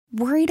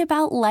Worried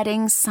about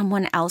letting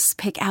someone else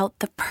pick out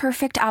the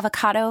perfect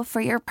avocado for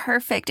your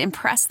perfect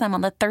impress them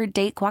on the third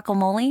date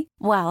guacamole?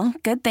 Well,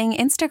 good thing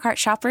Instacart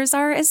shoppers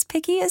are as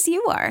picky as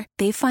you are.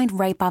 They find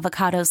ripe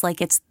avocados like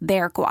it's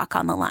their guac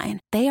on the line.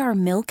 They are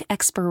milk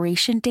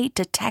expiration date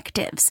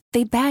detectives.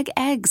 They bag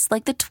eggs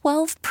like the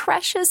 12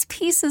 precious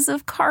pieces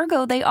of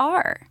cargo they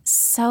are.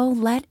 So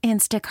let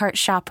Instacart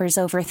shoppers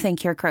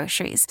overthink your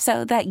groceries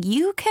so that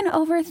you can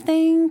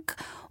overthink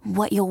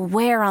what you'll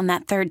wear on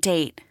that third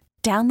date.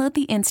 Download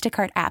the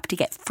Instacart app to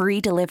get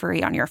free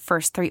delivery on your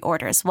first 3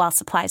 orders while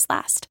supplies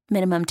last.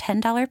 Minimum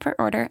 $10 per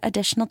order.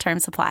 Additional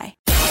terms apply.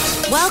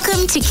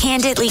 Welcome to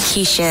Candidly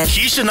Keshia.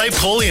 Keshia Knight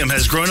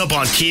has grown up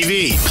on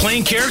TV,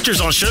 playing characters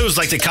on shows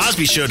like The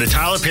Cosby Show to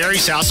Tyler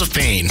Perry's House of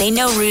Pain. They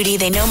know Rudy,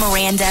 they know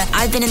Miranda.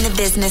 I've been in the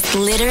business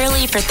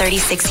literally for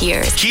 36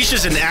 years.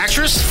 Keshia's an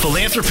actress,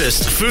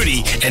 philanthropist,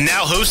 foodie, and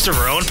now host of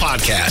her own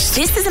podcast.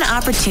 This is an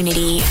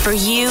opportunity for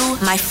you,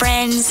 my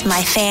friends,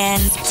 my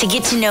fans, to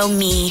get to know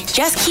me,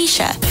 just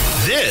Keshia.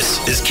 This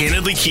is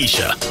Candidly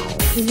Keshia.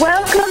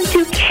 Welcome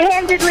to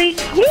Candidly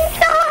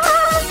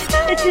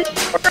Keshia. This is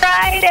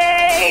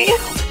Friday.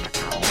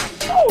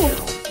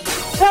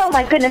 Oh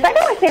my goodness. I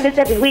know I say this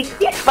every week.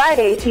 These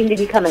Fridays seem to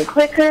be coming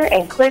quicker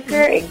and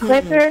quicker and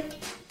quicker.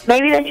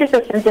 Maybe that's just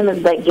a symptom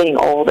of like getting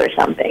old or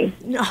something.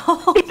 No.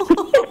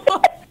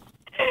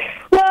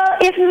 Well,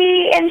 it's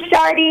me and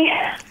Charde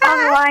on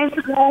the line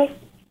today.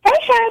 Hey,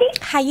 Charde.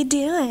 How you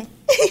doing?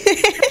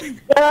 Good.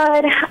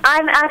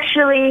 I'm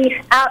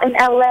actually out in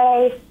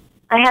L.A.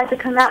 I had to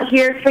come out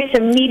here for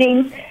some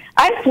meetings.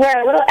 I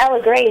swear, little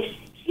Ella Grace,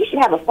 she should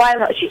have a Sky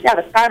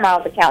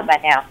Miles account by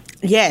now.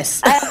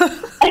 Yes. I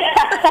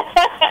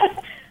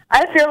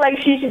feel like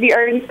she should be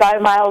earning Sky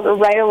Miles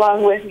right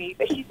along with me,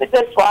 but she's a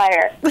good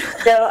flyer.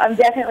 So I'm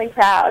definitely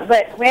proud.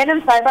 But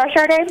random sidebar,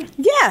 Charde?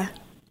 Yeah.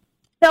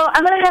 So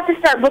I'm going to have to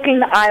start booking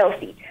the aisle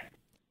seat.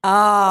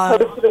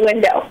 Close to the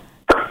window.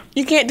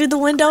 You can't do the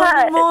window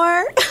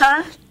anymore?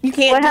 Huh? You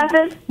can't. What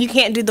happened? You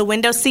can't do the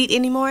window seat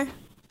anymore?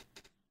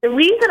 The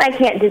reason I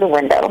can't do the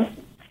window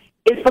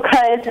is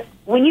because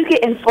when you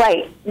get in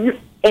flight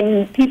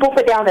and people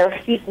put down their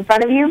seats in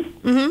front of you,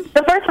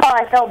 so first of all,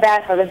 I felt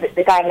bad for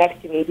the guy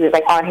next to me who was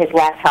like on his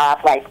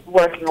laptop, like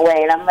working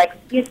away, and I'm like,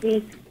 excuse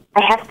me,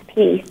 I have to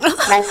pee. Can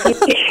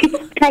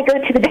I go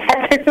to the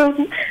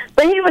bathroom?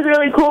 But he was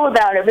really cool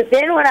about it. But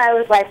then when I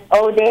was like,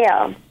 oh,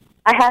 damn,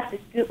 I have to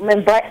scoop my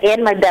butt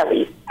and my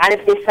belly out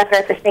of this sucker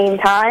at the same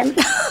time,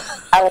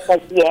 I was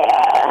like,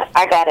 yeah,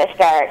 I got to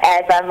start.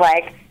 As I'm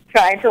like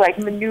trying to like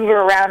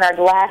maneuver around our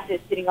glasses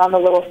sitting on the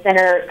little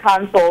center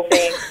console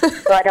thing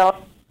so I don't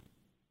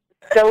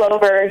spill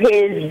over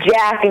his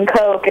Jack and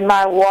Coke and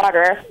my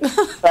water.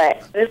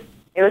 But it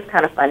was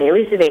kind of funny. At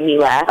least it made me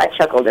laugh. I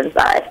chuckled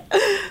inside.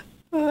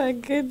 Oh, my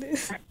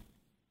goodness.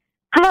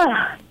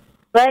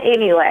 But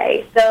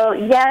anyway, so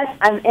yes,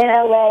 I'm in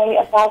L.A.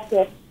 about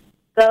to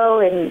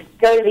go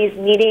to these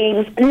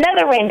meetings.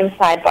 Another random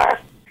sidebar.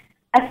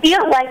 I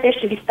feel like there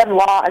should be some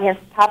law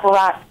against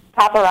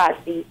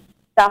paparazzi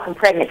stalking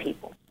pregnant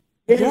people.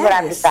 This is what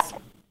I've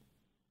decided.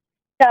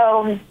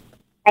 So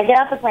I get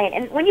off the plane,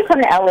 and when you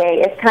come to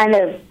L.A., it's kind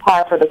of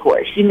par for the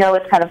course. You know,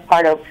 it's kind of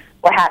part of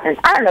what happens.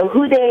 I don't know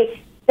who they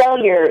tell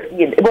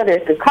whether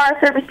it's the car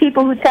service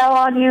people who tell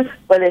on you,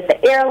 whether it's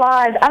the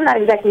airlines. I'm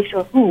not exactly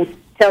sure who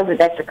tells it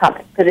that you're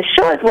coming, because it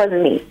sure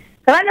wasn't me.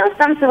 Because I know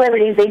some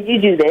celebrities, they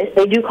do this.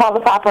 They do call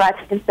the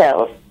paparazzi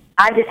themselves.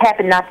 I just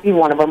happen not to be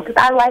one of them, because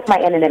I like my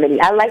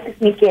anonymity. I like to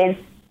sneak in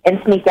and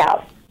sneak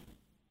out.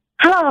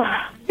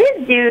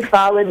 This dude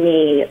followed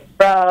me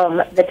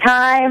from the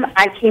time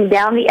I came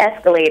down the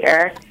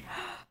escalator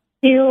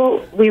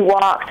till we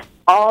walked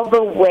all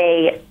the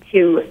way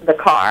to the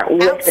car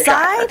with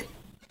outside? The driver.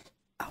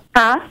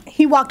 Huh?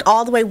 He walked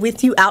all the way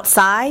with you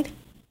outside?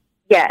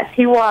 Yes,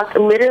 he walked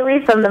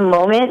literally from the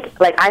moment,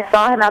 like I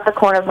saw him out the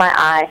corner of my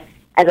eye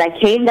as I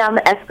came down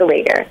the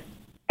escalator,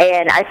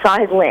 and I saw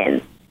his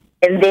lens,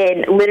 and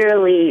then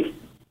literally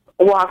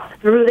walked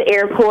through the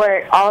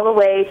airport all the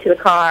way to the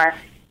car.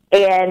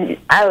 And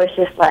I was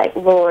just like,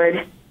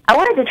 Lord, I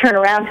wanted to turn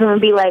around to him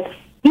and be like,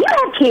 do you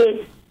have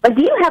kids? Like,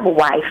 do you have a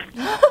wife?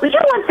 Would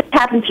you want this to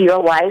happen to your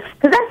wife?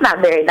 Because that's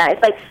not very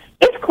nice. Like,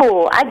 it's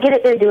cool. I get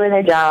it. They're doing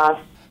their job.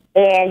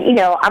 And, you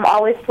know, I'm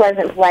always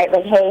pleasant, polite,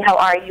 like, hey, how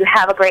are you?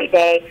 Have a great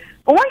day.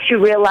 But once you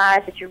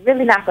realize that you're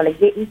really not going to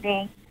get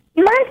anything,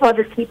 you might as well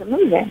just keep it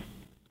moving.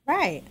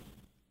 Right.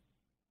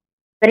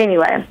 But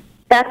anyway,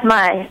 that's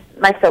my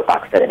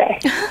soapbox for the day.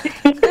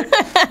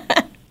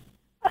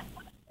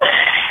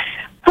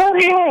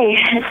 Okay,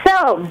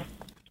 so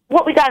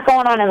what we got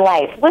going on in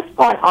life? What's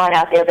going on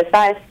out there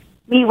besides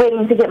me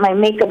waiting to get my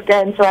makeup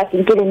done so I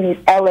can get in these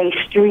L.A.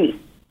 streets?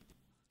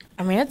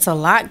 I mean, it's a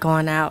lot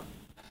going out.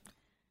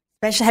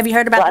 Especially, have you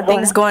heard about the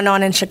things going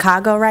on in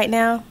Chicago right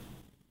now?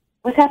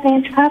 What's happening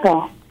in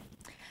Chicago?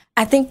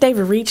 I think they've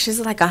reached, is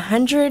it like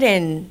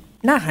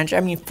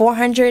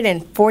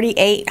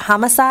 448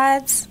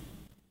 homicides.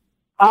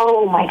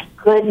 Oh, my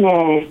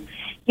goodness.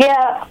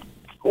 Yeah,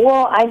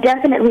 well, I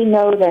definitely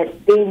know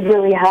that they've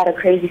really had a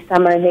crazy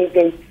summer, and they've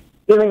been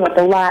dealing with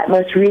a lot.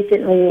 Most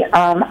recently,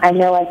 I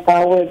know I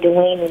saw where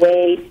Dwayne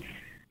Wade's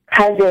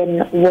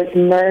cousin was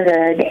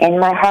murdered, and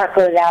my heart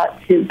goes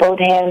out to both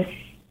him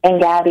and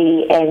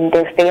Gabby and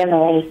their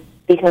family,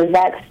 because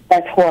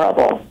that's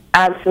horrible,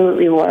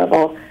 absolutely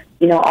horrible.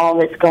 You know, all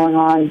that's going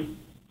on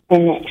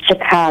in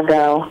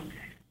Chicago.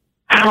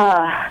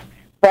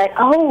 But,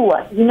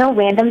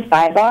 Random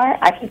Sidebar,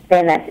 I keep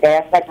saying that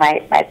today. That's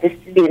like this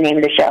should be the name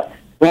of the show.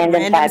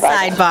 Random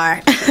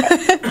Sidebar.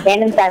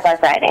 Random Sidebar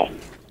Friday.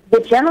 The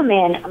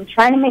gentleman, I'm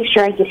trying to make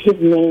sure I get his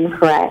name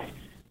correct.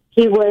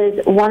 He was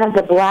one of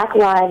the Black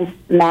Lives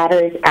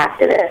Matters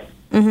activists.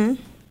 Mm-hmm.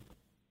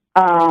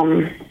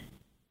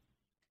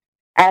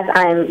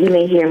 You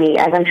may hear me,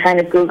 as I'm trying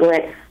to Google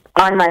it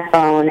on my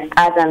phone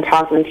as I'm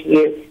talking to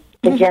you.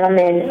 The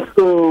gentleman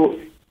who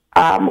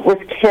was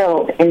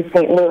killed in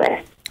St.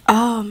 Louis.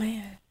 Oh,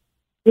 man.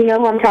 You know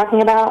who I'm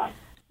talking about?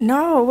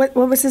 No. What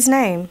was his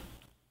name?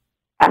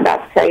 I'm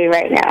about to tell you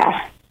right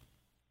now.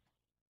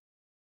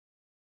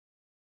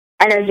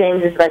 I know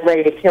James is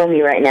ready to kill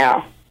me right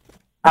now.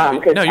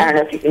 Because I don't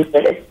know if you can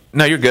say this.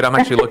 No, you're good. I'm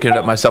actually looking it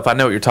up myself. I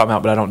know what you're talking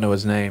about, but I don't know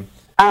his name.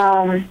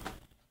 Let's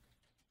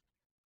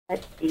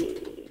see.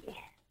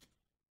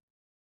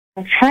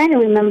 I'm trying to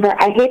remember.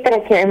 I hate that I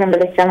can't remember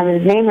this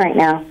gentleman's name right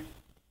now.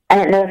 I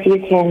don't know if you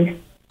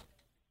can.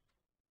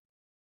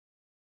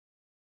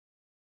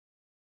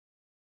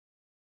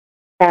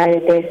 Sorry,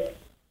 there's.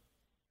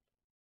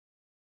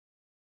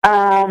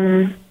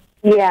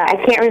 Yeah, I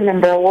can't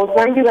remember. Well,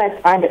 why don't you guys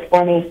find it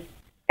for me?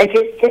 It's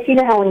just you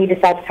know how when you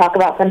decide to talk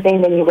about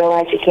something, then you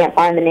realize you can't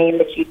find the name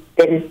that you've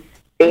been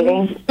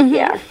saving? Mm-hmm.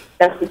 Yeah,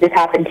 that's what just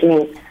happened to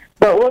me.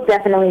 But we'll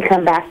definitely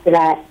come back to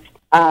that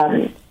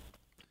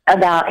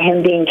about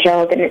him being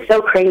killed. And it's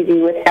so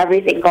crazy with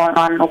everything going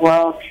on in the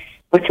world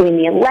between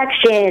the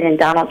election and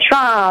Donald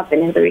Trump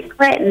and Hillary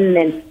Clinton.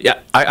 And yeah,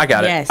 I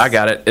got it. I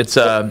got it. It's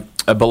a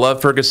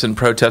beloved Ferguson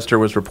protester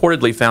was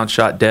reportedly found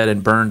shot dead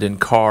and burned in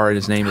car. And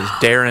his name is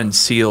Darren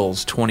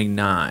Seals,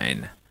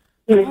 29.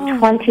 He was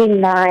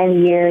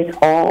 29 years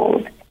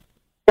old.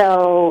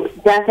 So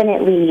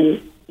definitely,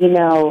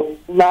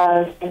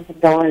 love and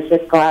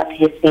condolences go out to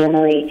his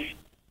family.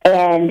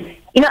 And,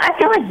 I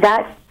feel like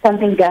that's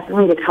something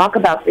definitely to talk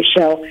about the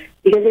show,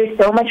 because there's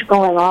so much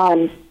going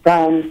on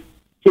from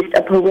just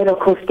a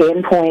political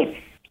standpoint,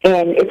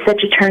 and it's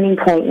such a turning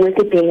point with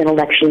it being an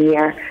election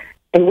year,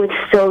 and with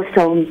so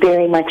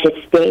very much at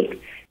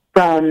stake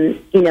from,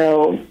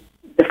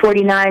 the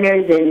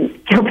 49ers and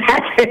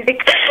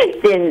Kilpatrick,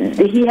 and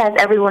he has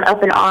everyone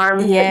up in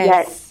arms,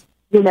 yes.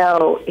 But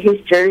yet, his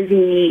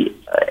jersey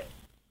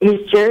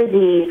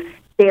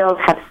sales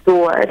have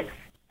soared.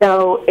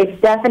 So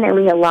it's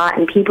definitely a lot,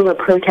 and people are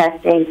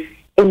protesting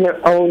in their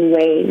own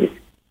ways.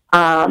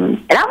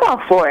 And I'm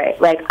all for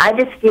it. Like, I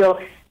feel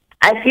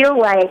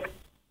like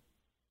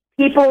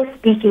people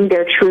speaking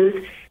their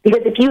truth,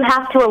 because if you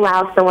have to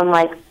allow someone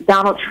like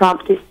Donald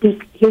Trump to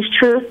speak his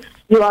truth,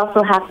 you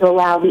also have to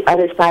allow the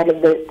other side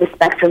of the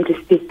spectrum to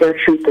speak their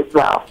truth as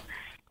well.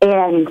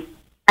 And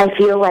I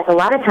feel like a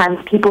lot of times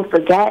people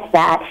forget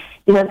that,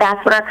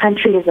 that's what our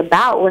country is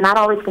about. We're not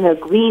always going to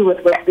agree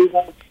with what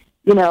everyone,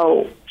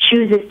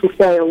 chooses to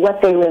say, or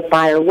what they live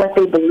by, or what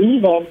they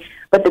believe in.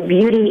 But the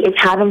beauty is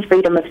having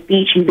freedom of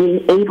speech and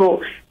being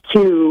able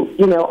to,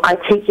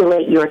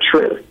 articulate your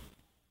truth.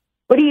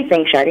 What do you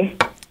think, Charde?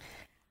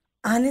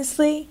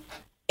 Honestly,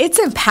 it's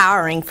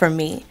empowering for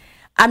me.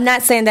 I'm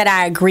not saying that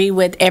I agree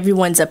with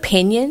everyone's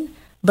opinion,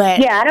 but...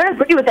 Yeah, I don't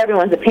agree with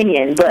everyone's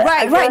opinion, but...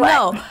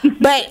 No.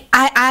 But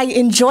I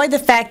enjoy the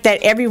fact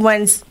that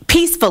everyone's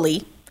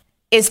peacefully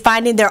is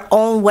finding their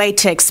own way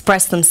to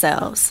express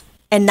themselves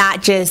and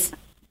not just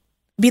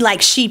be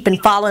like sheep and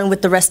following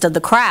with the rest of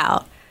the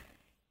crowd.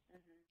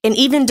 And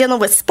even dealing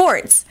with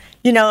sports,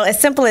 as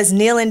simple as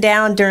kneeling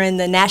down during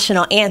the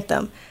national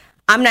anthem.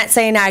 I'm not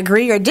saying I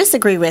agree or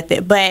disagree with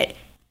it, but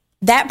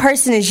that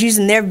person is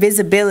using their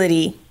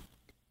visibility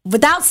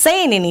without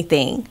saying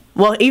anything.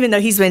 Well, even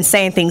though he's been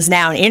saying things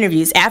now in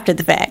interviews after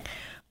the fact.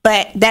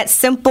 But that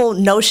simple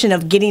notion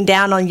of getting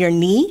down on your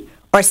knee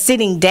or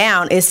sitting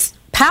down is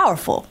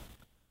powerful.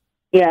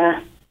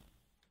 Yeah.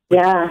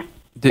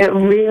 It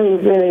really,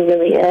 really,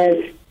 really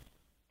is.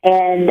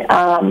 And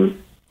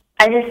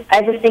I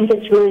just think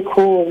it's really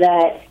cool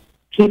that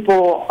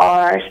people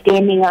are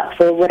standing up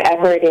for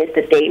whatever it is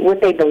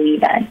what they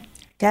believe in.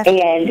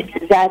 Definitely.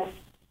 And that's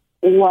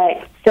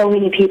what so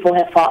many people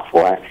have fought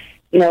for,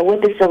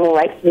 with the civil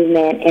rights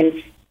movement,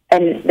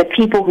 and the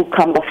people who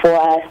come before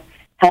us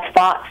have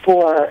fought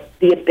for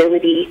the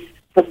ability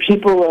for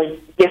people of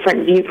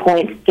different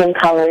viewpoints, skin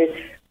colors,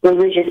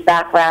 religious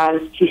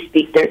backgrounds to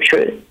speak their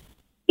truth.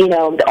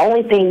 The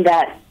only thing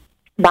that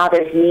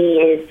bothers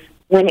me is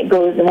when it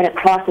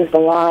crosses the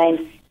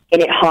line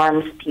and it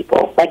harms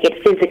people, like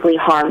it physically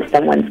harms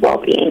someone's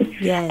well-being.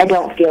 Yes. I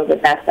don't feel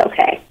that that's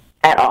okay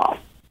at all.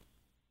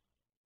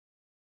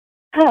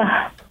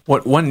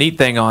 One neat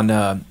thing on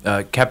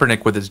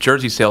Kaepernick with his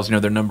jersey sales,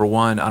 they're number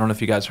one. I don't know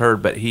if you guys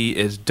heard, but he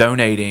is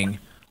donating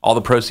all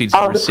the proceeds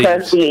he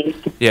receives.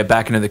 Yeah,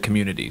 back into the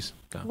communities.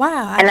 So.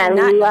 Wow. And I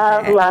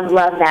love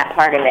that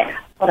part of it.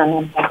 Hold on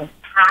 1 second.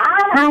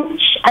 Hi,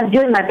 I'm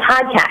doing my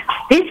podcast.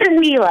 This is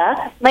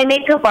Mila, my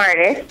makeup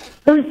artist,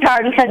 who's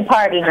tardy because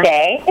party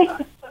today.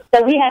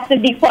 So we have to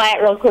be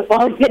quiet real quick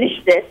while we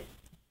finish this.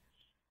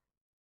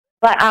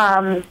 But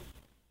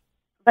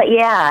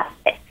yeah.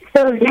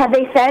 So have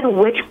they said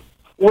which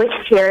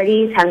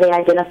charities? Have they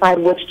identified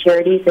which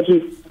charities that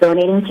he's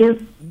donating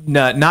to?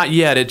 No, not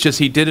yet. It's just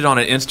he did it on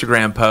an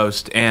Instagram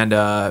post, and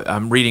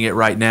I'm reading it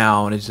right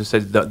now, and it just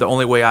says, the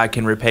only way I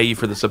can repay you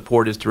for the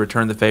support is to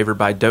return the favor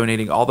by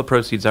donating all the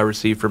proceeds I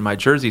receive from my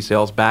jersey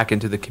sales back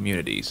into the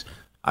communities.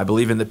 I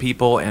believe in the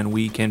people, and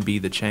we can be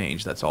the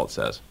change. That's all it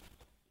says.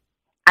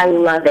 I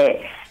love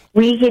it.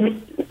 We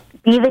can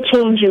be the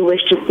change you wish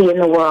to see in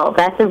the world.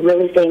 That's a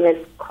really famous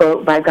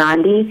quote by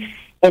Gandhi,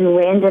 and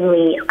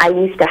randomly, I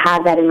used to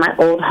have that in my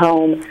old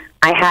home.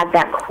 I had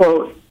that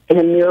quote in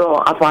a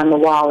mural up on the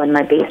wall in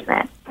my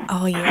basement.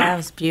 Oh, yeah, that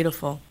was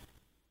beautiful.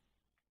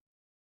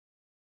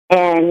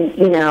 And,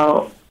 you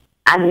know,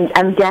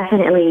 I'm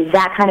definitely,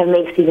 that kind of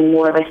makes even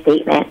more of a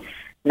statement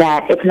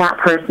that it's not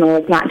personal,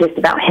 it's not just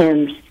about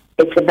him,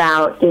 it's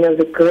about, you know,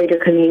 the greater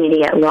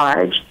community at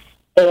large.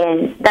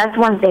 And that's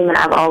one thing that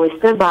I've always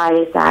stood by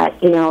is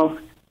that, you know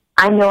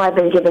I've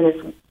been given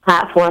this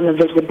platform of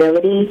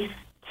visibility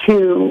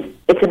to,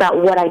 it's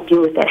about what I do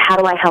with it. How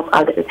do I help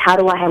others? How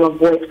do I have a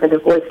voice for the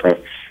voiceless?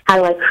 How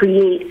do I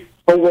create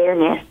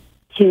awareness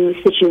to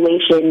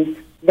situations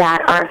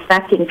that are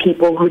affecting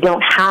people who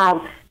don't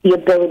have the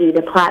ability,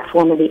 the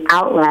platform, or the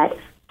outlet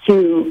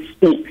to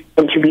speak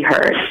and to be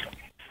heard?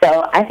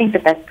 So I think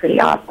that that's pretty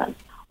awesome.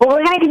 Well,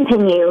 we're going to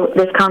continue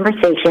this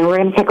conversation. We're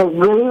going to take a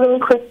really, really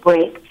quick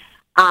break,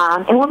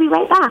 and we'll be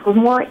right back with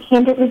more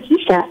Candid with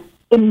Keshia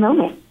in a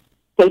moment.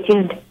 Stay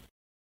tuned.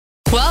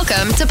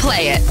 Welcome to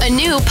Play It, a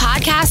new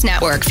podcast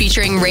network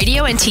featuring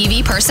radio and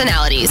TV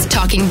personalities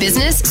talking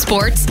business,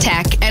 sports,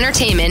 tech,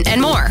 entertainment, and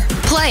more.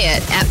 Play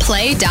it at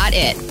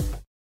play.it.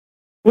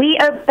 We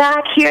are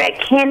back here at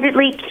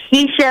Candidly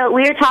Keshia.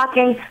 We are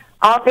talking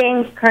all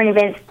things current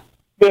events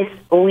this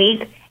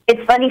week.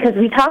 It's funny because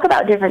we talk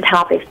about different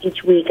topics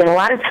each week, and a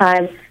lot of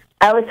times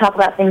I always talk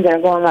about things that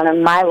are going on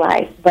in my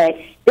life, but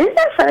this is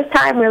our first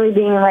time really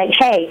being like,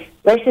 hey,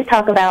 let's just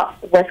talk about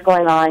what's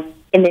going on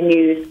in the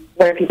news.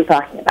 What are people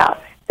talking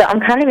about? So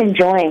I'm kind of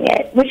enjoying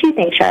it. What do you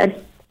think, Charde?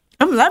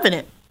 I'm loving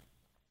it.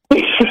 So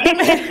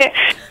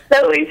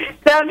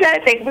I'm trying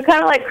to think. We're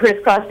kind of like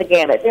crisscross the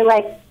gamut. They're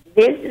like,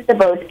 this is the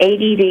most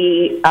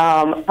ADD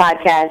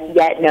podcast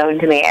yet known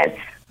to man.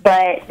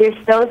 But there's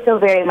so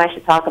very much to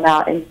talk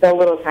about and so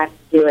little time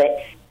to do it.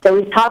 So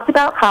we've talked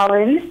about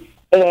Collins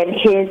and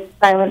his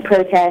silent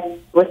protest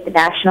with the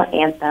national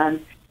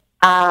anthem.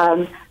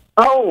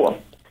 So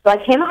I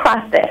came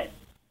across this.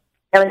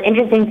 That was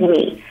interesting to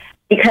me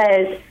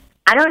because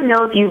I don't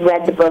know if you've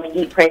read the book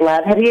Eat, Pray,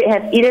 Love. Have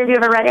either of you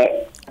ever read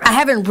it? I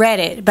haven't read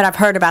it, but I've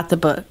heard about the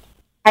book.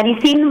 Have you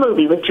seen the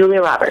movie with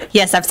Julia Roberts?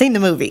 Yes, I've seen the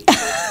movie.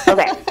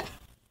 Okay.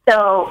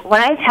 So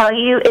when I tell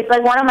you, it's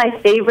like one of my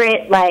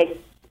favorite, like,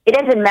 it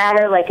doesn't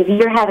matter, like, if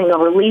you're having a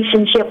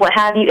relationship, what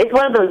have you, it's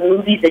one of those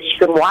movies that you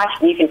can watch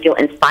and you can feel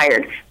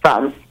inspired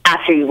from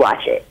after you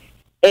watch it.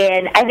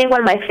 And I think one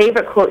of my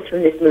favorite quotes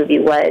from this movie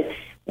was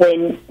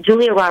when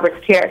Julia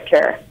Roberts'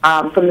 character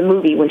from the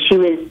movie, when she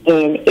was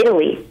in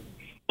Italy,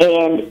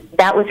 and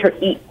that was her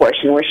eat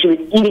portion, where she was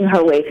eating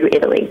her way through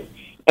Italy.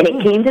 And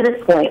it came to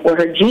this point where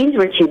her jeans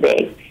were too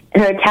big,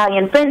 and her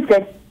Italian friend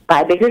said,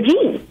 buy bigger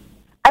jeans.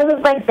 I was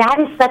like, that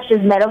is such a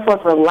metaphor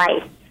for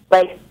life.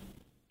 Like,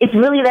 it's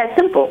really that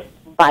simple.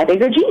 Buy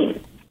bigger jeans.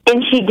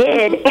 And she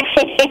did,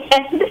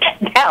 and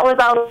that was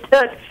all it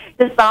took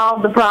to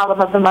solve the problem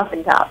of the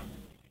muffin top.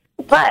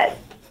 But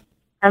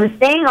I'm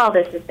saying all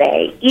this to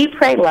say, Eat,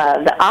 Pray,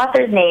 Love, the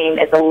author's name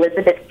is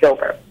Elizabeth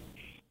Gilbert.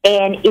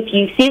 And if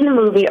you've seen the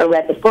movie or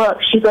read the book,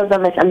 she goes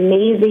on this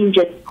amazing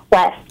just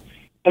quest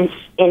and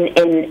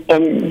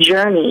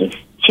journey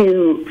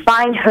to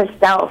find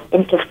herself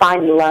and to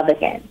find love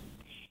again.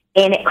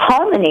 And it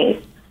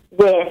culminates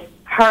with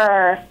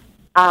her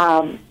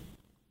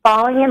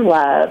falling in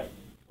love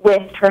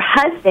with her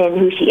husband,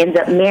 who she ends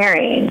up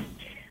marrying.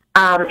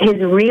 His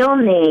real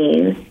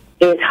name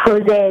is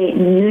Jose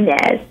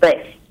Nunez,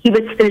 but he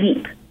was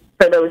Felipe,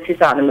 for those who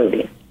saw the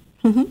movie.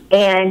 Mm-hmm.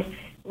 And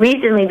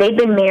recently, they've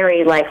been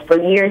married, like, for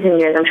years and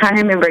years. I'm trying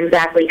to remember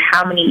exactly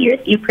how many years.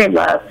 Eat, Pray,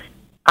 Love.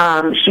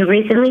 She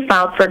recently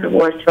filed for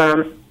divorce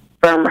from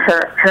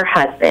her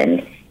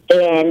husband,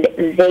 and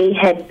they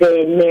had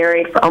been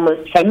married for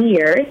almost 10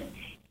 years,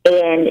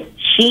 and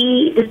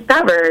she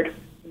discovered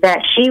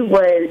that she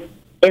was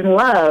in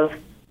love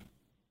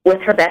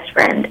with her best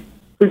friend,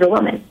 who's a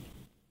woman.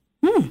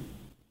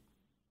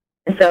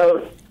 And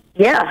so,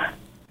 yeah,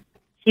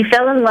 she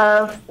fell in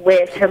love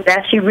with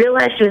she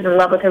realized she was in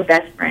love with her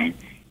best friend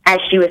as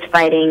she was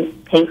fighting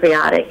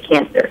pancreatic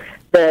cancer.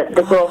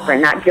 The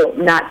girlfriend,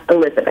 not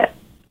Elizabeth.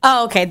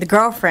 Oh, okay, the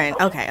girlfriend.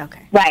 Okay.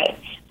 Right.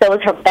 So it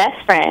was her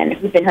best friend,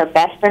 who's been her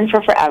best friend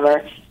for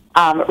forever,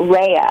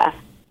 Rhea.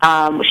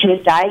 She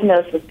was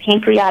diagnosed with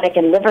pancreatic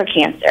and liver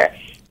cancer,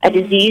 a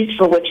disease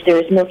for which there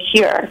is no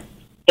cure.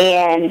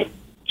 And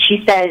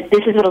she says,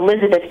 this is what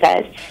Elizabeth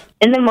says.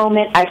 In the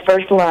moment I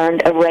first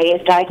learned of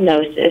Raya's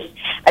diagnosis,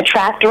 a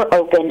trapdoor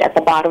opened at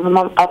the bottom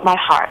of my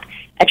heart,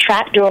 a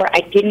trapdoor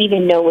I didn't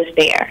even know was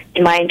there,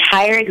 and my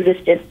entire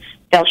existence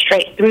fell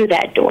straight through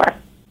that door.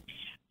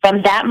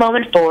 From that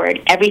moment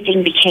forward,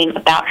 everything became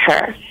about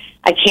her.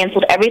 I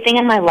canceled everything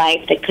in my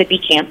life that could be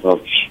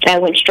canceled, and I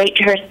went straight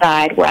to her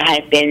side where I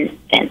have been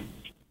since.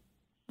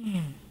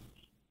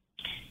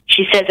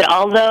 She says that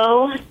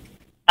although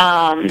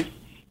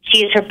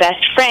she is her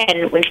best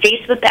friend, when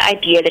faced with the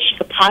idea that she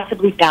could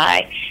possibly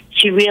die,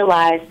 she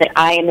realized that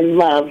I am in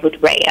love with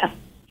Raya.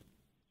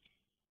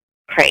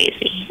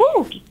 Crazy.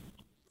 Woo.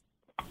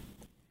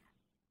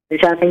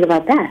 What y'all think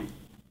about that?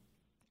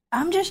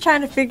 I'm just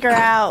trying to figure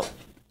out,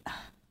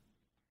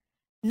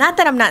 not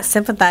that I'm not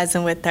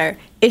sympathizing with her,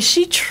 is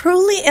she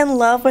truly in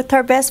love with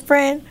her best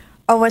friend,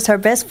 or was her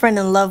best friend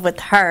in love with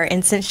her,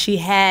 and since she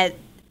had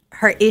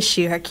her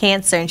issue, her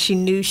cancer, and she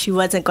knew she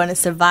wasn't going to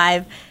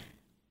survive,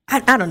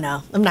 I don't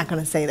know. I'm not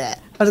going to say that.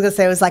 I was going to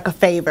say it was like a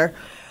favor.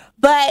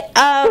 But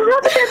how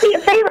could that be a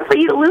favor for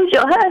you to lose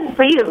your husband,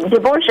 for you to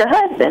divorce your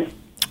husband?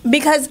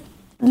 Because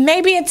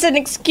maybe it's an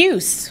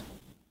excuse.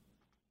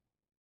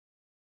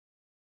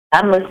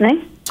 I'm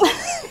listening.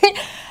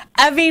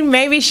 I mean,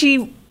 maybe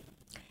she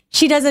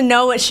doesn't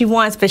know what she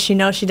wants, but she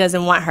knows she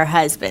doesn't want her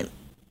husband.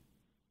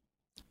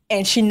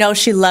 And she knows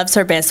she loves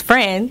her best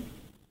friend,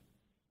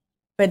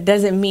 but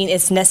doesn't mean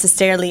it's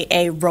necessarily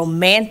a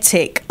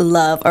romantic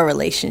love or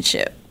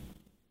relationship.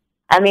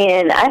 I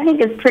mean, I think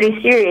it's pretty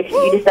serious if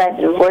you decide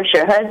to divorce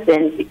your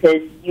husband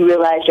because you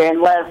realize you're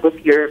in love with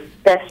your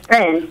best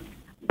friend.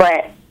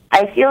 But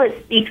I feel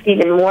it speaks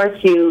even more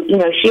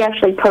to, she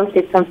actually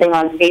posted something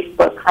on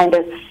Facebook kind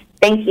of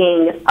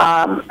thanking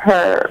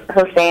her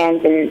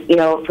fans and,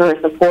 for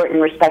her support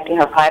and respecting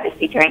her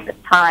privacy during this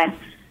time.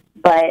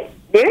 But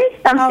there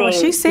is something... Oh,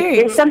 she's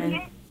serious.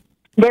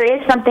 There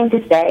is something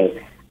to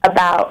say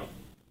about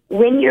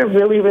when you're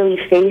really, really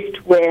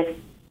faced with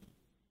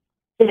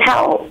just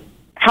how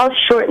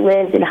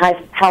short-lived and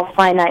how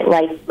finite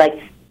life, like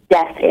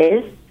death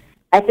is.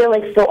 I feel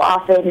like so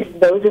often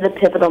those are the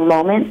pivotal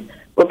moments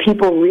where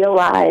people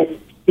realize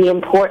the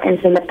importance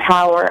and the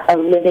power of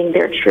living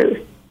their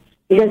truth.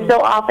 Because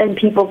so often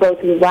people go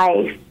through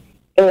life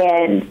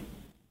and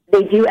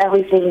they do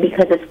everything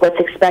because it's what's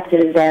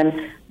expected of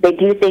them. They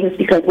do things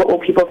because what will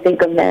people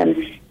think of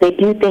them. They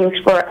do things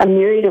for a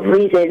myriad of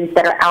reasons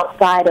that are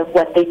outside of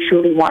what they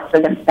truly want for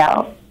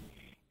themselves.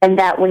 And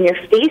that when you're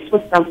faced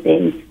with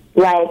something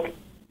like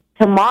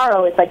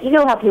tomorrow, it's like,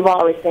 how people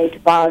always say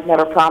tomorrow's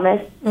never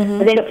promised?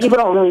 Mm-hmm. But people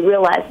don't really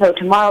realize, no,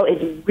 tomorrow is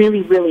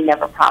really, really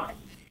never promised.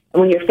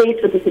 And when you're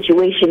faced with a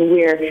situation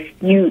where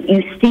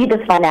you see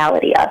the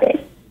finality of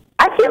it,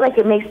 I feel like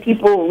it makes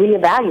people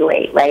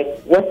reevaluate, like,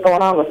 what's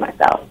going on with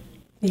myself.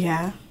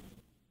 Yeah,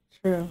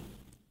 true.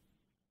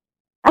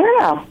 I don't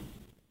know.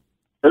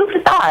 Food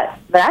for thought.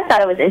 But I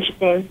thought it was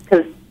interesting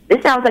because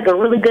this sounds like a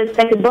really good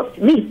second book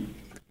to me.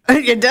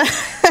 It does.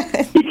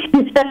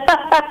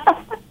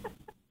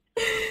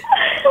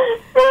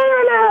 I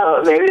don't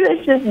know. Maybe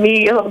that's just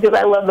me because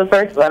I love the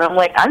first one. I'm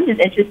like, I'm just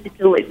interested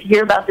to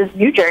hear about this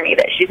new journey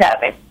that she's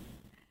having.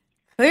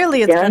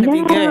 Clearly it's going to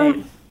be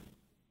good.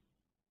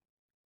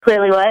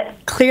 Clearly what?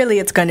 Clearly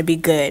it's going to be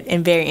good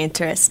and very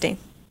interesting.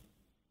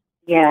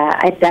 Yeah,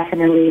 I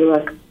definitely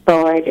look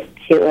forward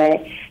to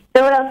it.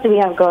 So what else do we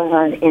have going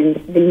on in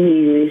the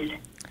news,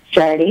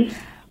 Charde?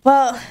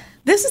 Well,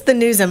 this is the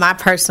news in my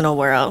personal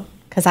world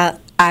because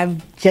I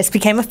just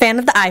became a fan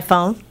of the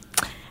iPhone.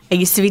 I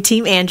used to be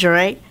Team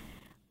Android.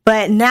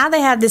 But now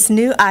they have this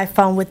new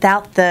iPhone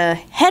without the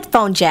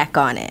headphone jack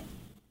on it.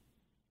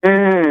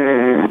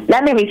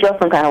 That made me feel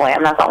some kind of way,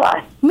 I'm not going to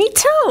lie. Me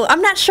too.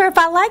 I'm not sure if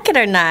I like it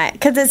or not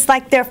because it's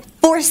like they're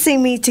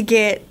forcing me to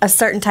get a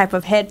certain type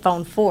of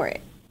headphone for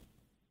it.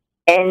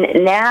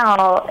 And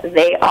now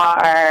they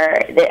are,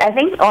 I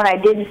think when I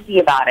didn't see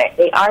about it,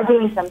 they are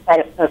doing some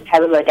type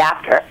of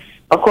adapter,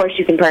 of course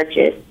you can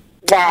purchase,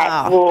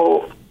 that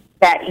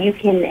you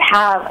can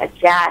have a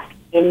jack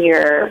in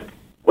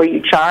where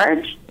you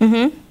charge.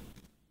 Mm-hmm.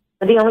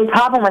 But the only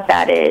problem with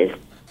that is,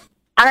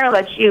 I don't know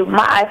about you,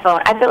 my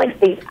iPhone,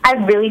 I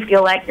really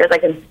feel like there's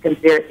like a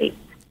conspiracy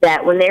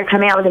that when they're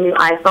coming out with a new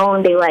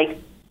iPhone, they like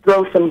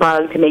throw some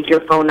bug to make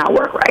your phone not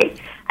work right.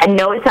 I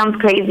know it sounds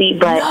crazy,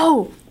 but...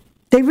 No,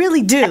 they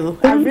really do.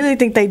 I really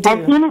think they do.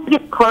 As soon as it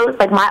gets close,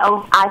 like my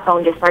old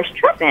iPhone just starts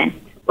tripping.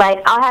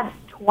 Like I'll have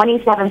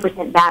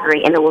 27%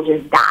 battery and it will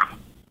just die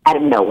out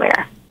of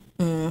nowhere.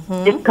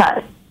 Mm-hmm. Just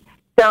because.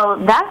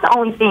 So that's the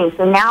only thing.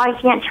 So now I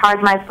can't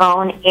charge my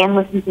phone and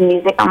listen to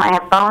music on my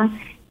headphones.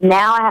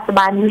 Now I have to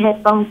buy new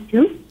headphones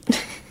too.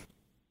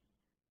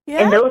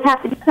 Yeah. And those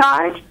have to be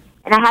charged.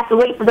 And I have to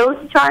wait for those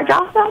to charge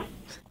also.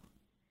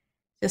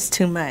 Just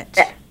too much.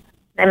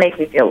 That makes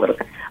me feel a little...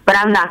 But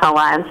I'm not going to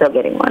lie, I'm still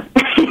getting one.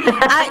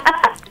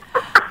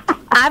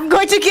 I'm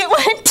going to get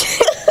one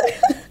too.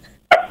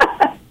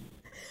 But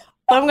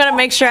I'm going to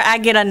make sure I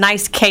get a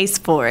nice case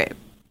for it.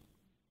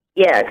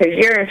 Yeah, because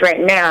yours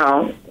right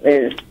now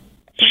is...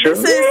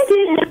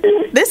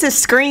 This is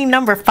screen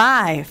number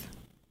 5.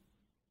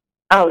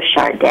 Oh,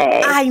 Charde.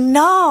 I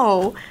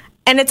know.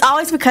 And it's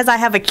always because I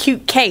have a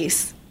cute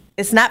case.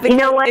 It's not because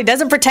it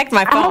doesn't protect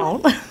my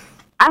phone.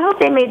 I hope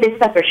they made this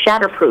sucker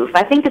shatterproof.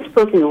 I think it's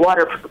supposed to be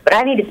waterproof, but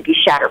I need it to be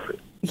shatterproof.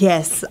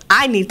 Yes,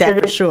 I need that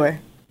for sure.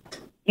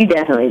 You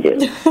definitely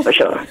do, for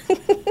sure.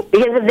 Because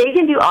if they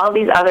can do all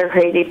these other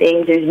crazy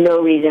things, there's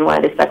no reason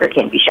why this sucker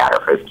can't be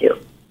shatterproof, too.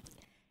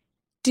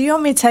 Do you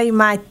want me to tell you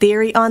my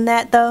theory on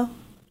that, though?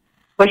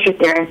 What's your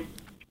theory?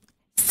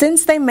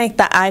 Since they make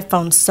the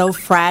iPhone so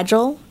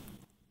fragile,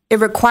 it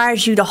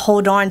requires you to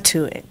hold on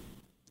to it.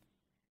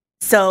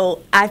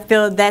 So I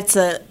feel that's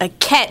a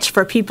catch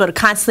for people to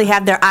constantly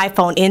have their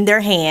iPhone in their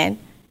hand,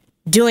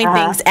 doing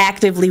things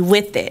actively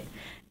with it.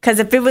 Because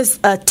if it was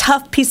a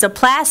tough piece of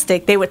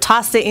plastic, they would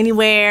toss it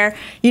anywhere.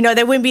 You know,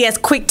 they wouldn't be as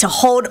quick to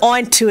hold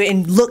on to it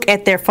and look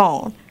at their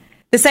phone.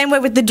 The same way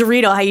with the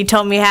Dorito, how you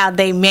told me how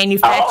they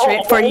manufacture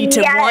it for you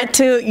to want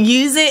to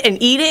use it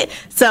and eat it.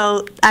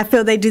 So I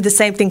feel they do the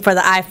same thing for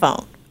the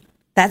iPhone.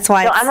 That's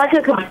why. So I'm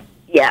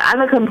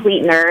a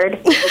complete nerd,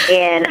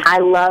 and I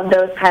love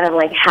those kind of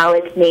like how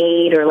it's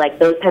made or like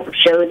those type of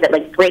shows that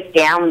like break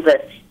down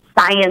the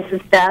science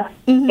and stuff.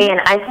 Mm-hmm.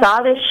 And I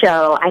saw this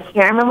show, I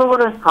can't remember what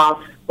it was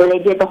called, where they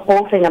did the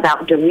whole thing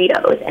about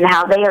Doritos and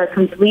how they are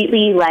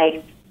completely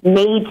like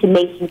made to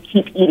make you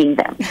keep eating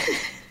them.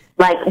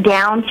 Like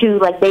down to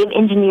like they've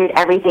engineered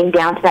everything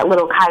down to that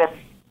little kind of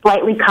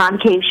slightly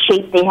concave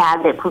shape they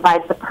have that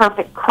provides the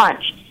perfect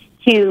crunch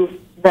to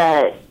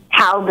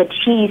how the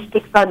cheese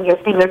sticks on your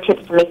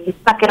fingertips to make you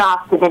suck it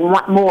off to then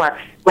want more.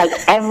 Like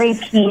every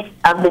piece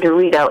of the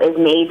Dorito is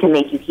made to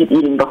make you keep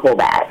eating the whole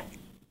bag.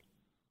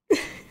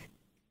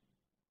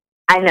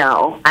 I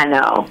know.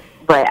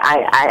 But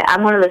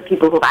I'm one of those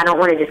people who I don't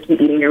want to just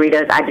keep eating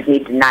Doritos. I just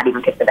need to not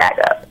even pick the bag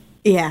up.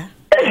 Yeah.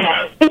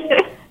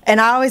 And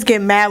I always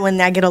get mad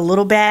when I get a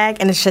little bag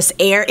and it's just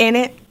air in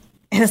it.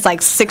 And it's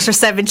like 6 or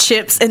 7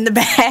 chips in the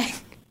bag.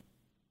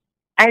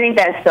 I think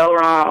that's so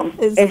wrong.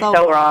 It's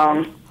so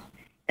wrong.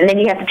 And then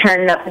you have to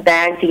turn up the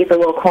bag to get the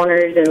little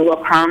corners and the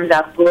little crumbs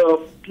out the little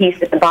piece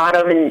at the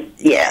bottom. And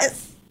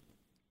yes.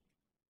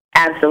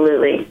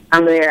 Absolutely.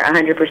 I'm there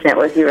 100%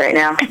 with you right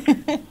now.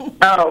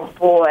 Oh,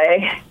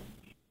 boy.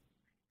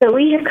 So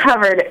we have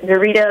covered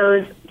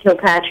Doritos,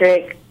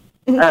 Kilpatrick,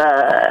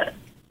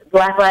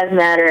 Black Lives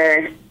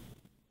Matter,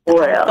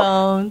 what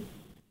else?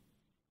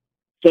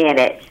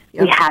 Janet.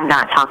 Yep. We have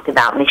not talked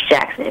about Miss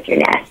Jackson, if you're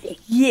nasty.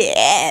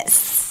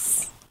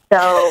 Yes.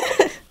 So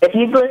if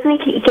you've listened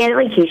to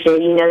Candidly Keisha,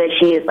 you know that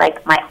she is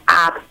like my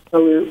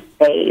absolute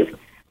fave.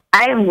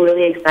 I am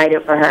really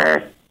excited for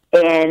her,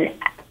 and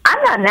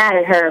I'm not mad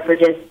at her for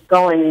just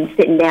going and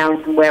sitting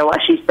down somewhere while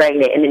she's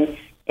pregnant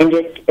and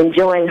just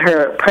enjoying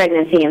her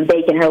pregnancy and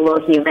baking her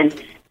little human,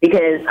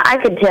 because I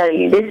can tell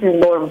you this is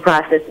more of a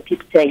process than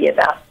people tell you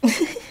about.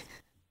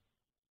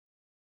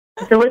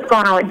 So what's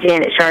going on with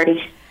Janet, Charde?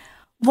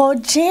 Well,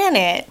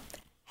 Janet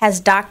has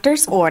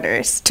doctor's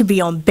orders to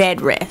be on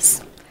bed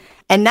rest.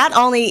 And not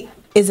only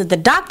is it the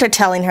doctor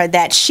telling her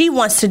that, she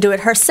wants to do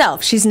it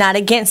herself. She's not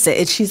against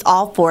it. She's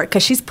all for it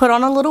because she's put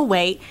on a little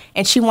weight,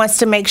 and she wants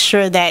to make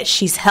sure that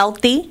she's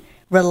healthy,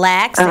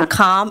 relaxed, and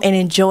calm, and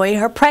enjoy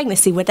her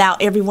pregnancy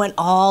without everyone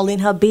all in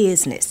her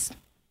business.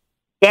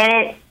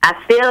 Janet,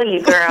 I feel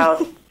you,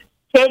 girl.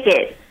 Take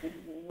it.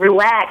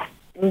 Relax.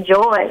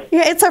 Enjoy.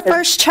 Yeah, it's her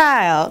first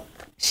child.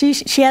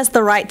 She has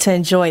the right to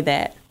enjoy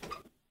that.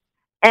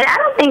 And I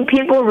don't think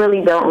people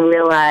really don't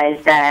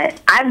realize that.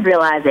 I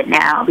realize it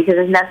now because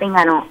there's nothing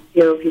I don't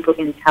feel people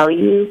can tell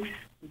you.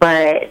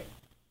 But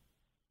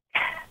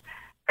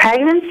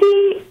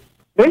pregnancy,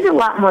 there's a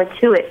lot more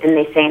to it than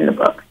they say in the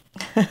book.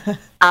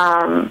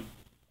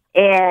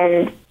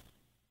 And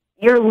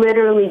you're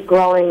literally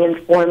growing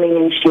and forming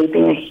and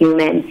shaping a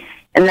human.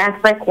 And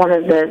that's like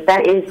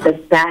that is the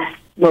best,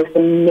 most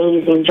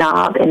amazing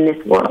job in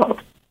this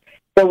world.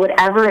 So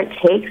whatever it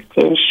takes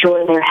to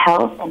ensure their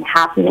health and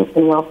happiness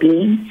and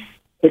well-being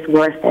is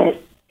worth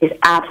it, is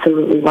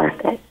absolutely worth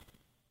it.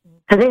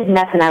 Because there's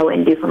nothing I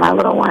wouldn't do for my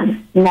little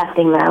one.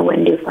 Nothing that I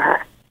wouldn't do for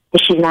her.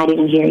 And she's not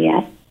even here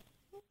yet.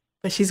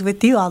 But she's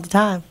with you all the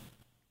time.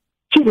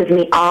 She's with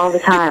me all the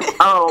time.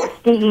 Oh,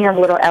 speaking of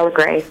little Ella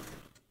Grace.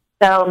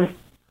 So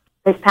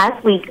this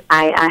past week,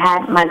 I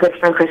had my good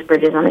friend Chris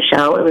Bridges on the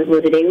show. It was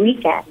Labor Day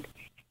weekend.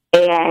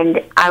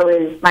 And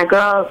my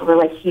girls were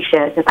like,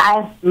 Keisha, because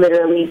I've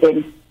literally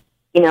been,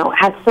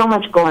 had so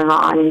much going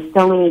on and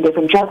so many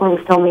different,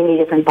 juggling so many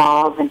different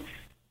balls and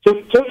just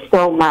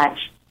so much.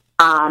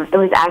 It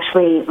was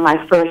actually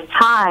my first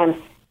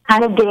time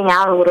kind of getting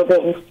out a little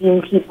bit and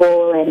seeing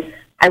people, and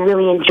I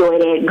really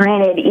enjoyed it.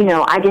 Granted,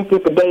 I just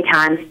did the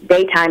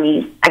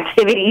daytime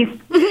activities,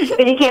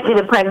 but you can't be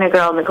the pregnant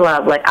girl in the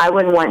club. Like, I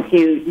wouldn't want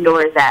to,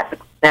 nor is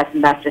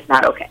that's just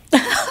not okay.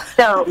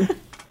 So,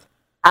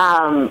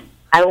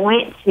 I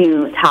went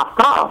to Top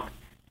Golf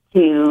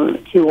to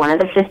one of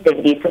the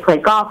festivities to play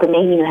golf, and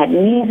they had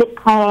music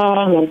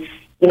playing,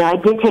 and I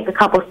did take a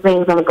couple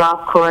swings on the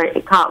golf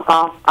court, golf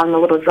on the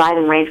little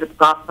driving range with the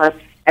golf club.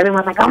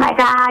 Everyone's like, "Oh my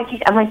God!"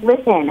 I'm like,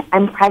 "Listen,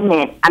 I'm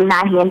pregnant. I'm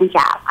not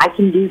handicapped. I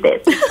can do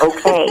this. It's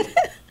okay."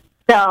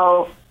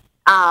 So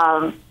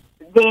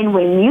Then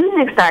when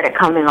music started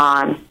coming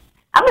on,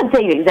 I'm going to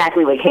tell you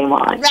exactly what came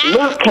on.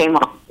 Luke came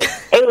on.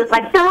 It was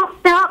like, don't.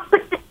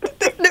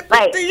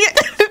 Like,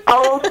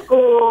 old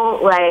school,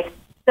 like,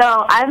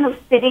 so I'm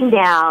sitting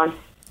down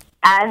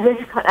as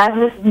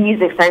this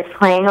music starts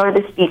playing over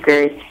the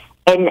speakers,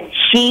 and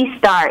she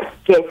starts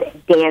just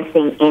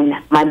dancing in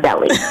my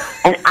belly.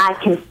 And I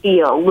can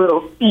feel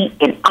little feet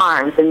and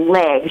arms and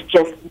legs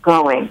just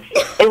going.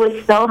 It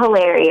was so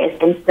hilarious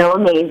and so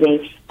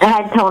amazing. I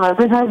had told her, I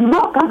was like,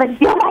 look, I was like,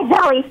 feel my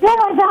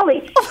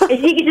belly. And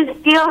she could just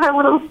feel her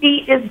little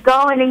feet just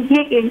going and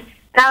kicking.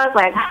 And I was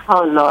like,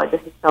 oh, Lord,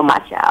 this is so my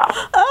child.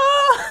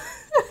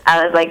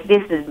 I was like,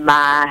 this is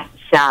my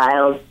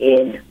child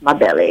in my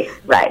belly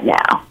right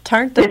now.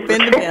 Turned up in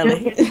the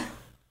belly.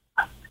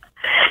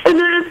 And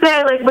then it's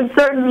saying, like, when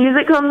certain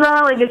music comes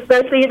on, like,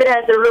 especially if it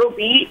has a real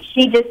beat,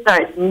 she just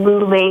starts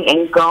moving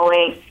and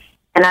going.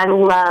 And I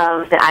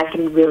love that I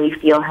can really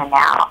feel her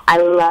now. I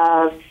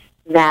love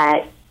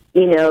that,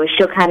 you know,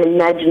 she'll kind of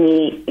nudge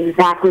me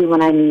exactly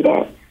when I need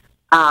it,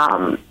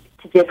 to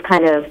just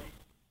kind of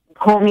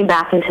pull me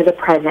back into the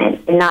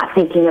present and not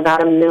thinking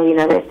about a million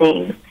other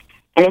things.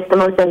 And it's the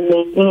most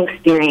amazing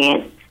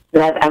experience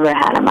that I've ever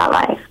had in my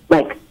life,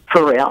 like,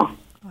 for real.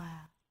 Wow.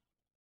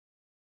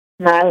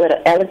 My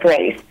little Ella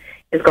Grace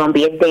is going to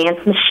be a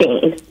dance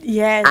machine.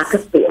 Yes. I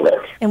could feel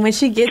it. And when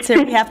she gets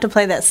here, we have to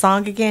play that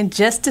song again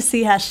just to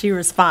see how she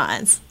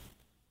responds.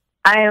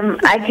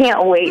 I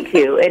can't wait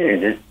to.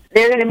 And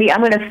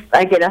I'm going to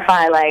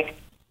identify, like,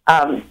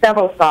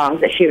 several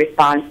songs that she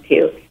responds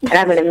to, and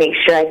I'm going to make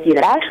sure I do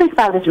that. I actually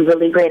saw this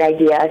really great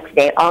idea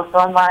today also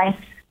online.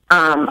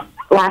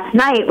 Last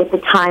night with the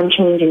time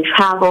change and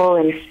travel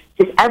and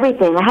just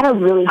everything, I had a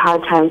really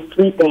hard time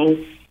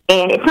sleeping,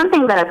 and it's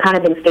something that I've kind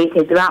of been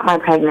facing throughout my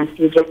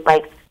pregnancy, just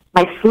like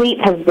my sleep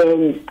has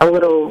been a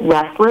little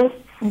restless.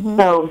 Mm-hmm.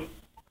 So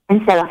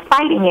instead of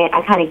fighting it,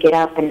 I kind of get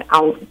up and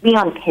I'll be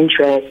on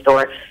Pinterest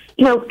or,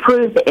 you know,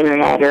 peruse the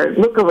internet or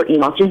look over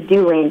emails, just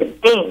do random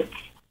things.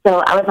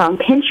 So I was on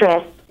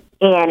Pinterest,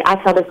 and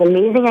I saw this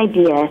amazing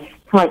idea to,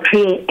 like,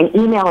 create an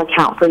email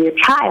account for your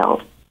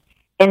child.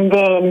 And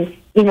then,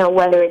 you know,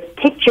 whether it's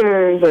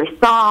pictures or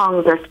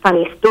songs or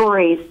funny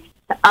stories,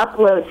 to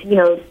upload, you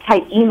know,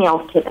 type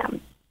emails to them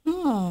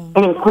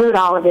and include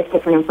all of this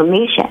different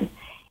information.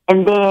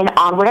 And then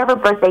on whatever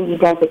birthday you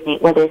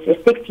designate, whether it's your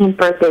 16th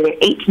birthday, their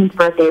 18th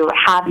birthday, or what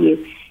have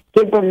you,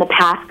 give them the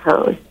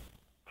passcode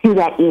to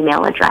that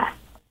email address.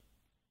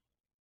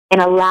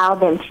 And allow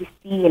them to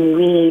see and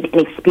read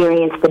and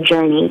experience the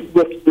journey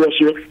with you as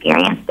you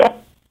experienced it.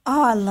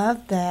 Oh, I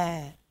love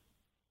that.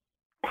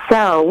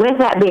 So, with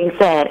that being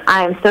said,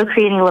 I am still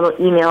creating a little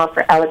email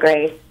for Ella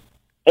Grace,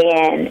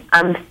 and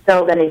I'm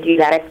still going to do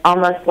that. It's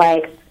almost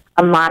like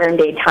a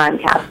modern-day time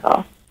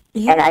capsule.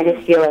 Yeah. And I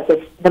just feel like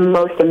it's the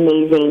most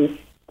amazing,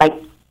 like,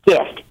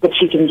 gift that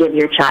you can give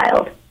your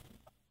child.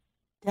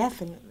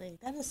 Definitely.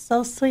 That is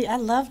so sweet. I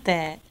love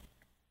that.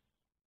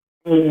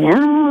 I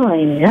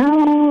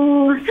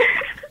know.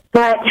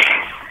 But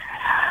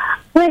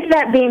with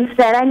that being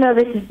said, I know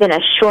this has been a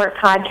short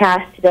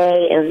podcast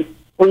today, and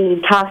we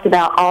talked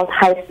about all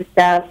types of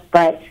stuff,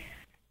 but,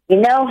 you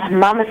know,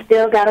 Mama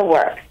still got to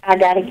work. I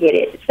got to get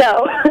it.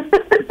 So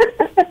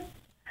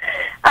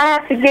I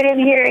have to get in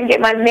here and get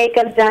my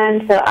makeup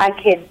done so I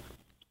can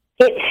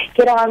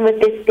get on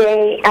with this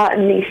day out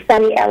in the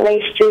sunny LA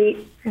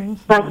streets, so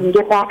I can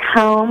get back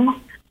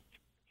home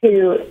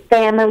to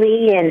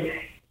family and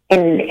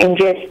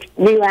just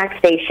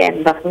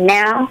relaxation. But for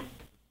now,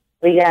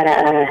 we got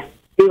to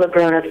do what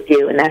grown-ups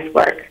do, and that's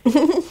work.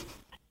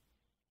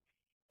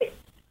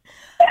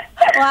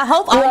 Well, I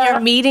hope all your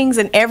meetings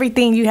and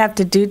everything you have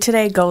to do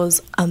today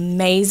goes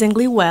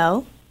amazingly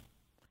well.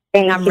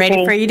 I'm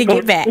ready for you to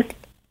get back.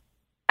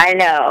 I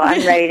know.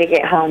 I'm ready to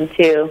get home,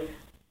 too.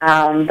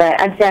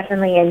 But I've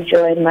definitely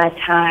enjoyed my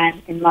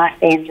time in Los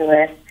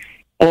Angeles.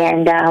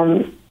 And,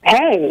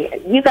 hey,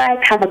 you guys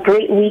have a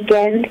great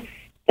weekend.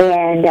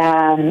 And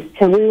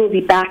so we will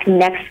be back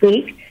next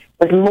week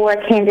with more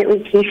Candidly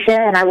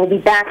Keshia, and I will be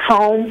back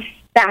home,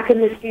 back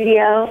in the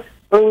studio,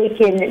 where we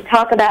can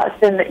talk about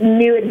some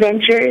new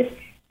adventures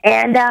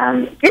and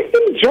just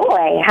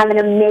enjoy. Have an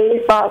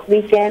amazing fall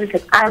weekend,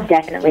 because I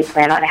definitely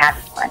plan on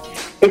having one.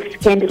 This is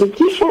Candidly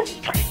Keshia,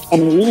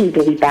 and we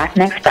will be back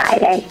next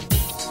Friday.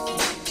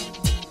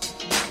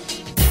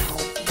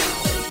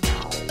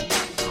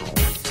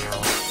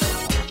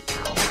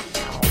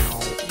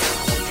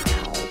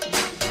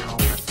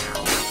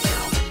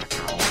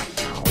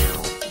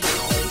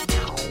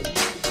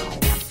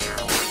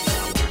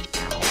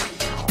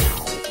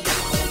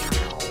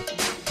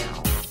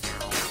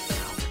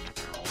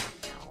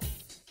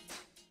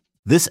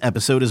 This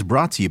episode is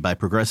brought to you by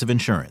Progressive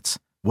Insurance.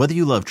 Whether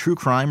you love true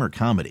crime or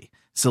comedy,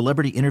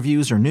 celebrity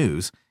interviews or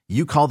news,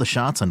 you call the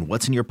shots on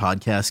what's in your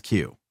podcast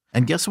queue.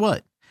 And guess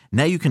what?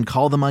 Now you can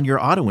call them on your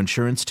auto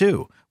insurance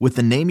too, with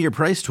the Name Your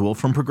Price tool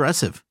from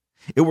Progressive.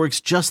 It works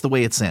just the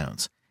way it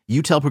sounds.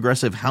 You tell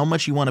Progressive how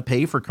much you want to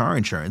pay for car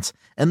insurance,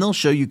 and they'll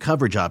show you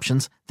coverage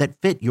options that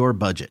fit your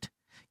budget.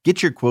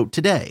 Get your quote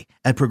today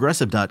at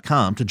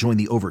Progressive.com to join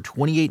the over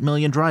 28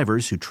 million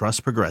drivers who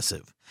trust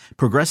Progressive.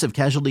 Progressive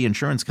Casualty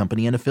Insurance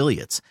Company and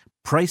Affiliates.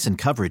 Price and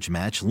coverage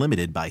match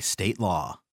limited by state law.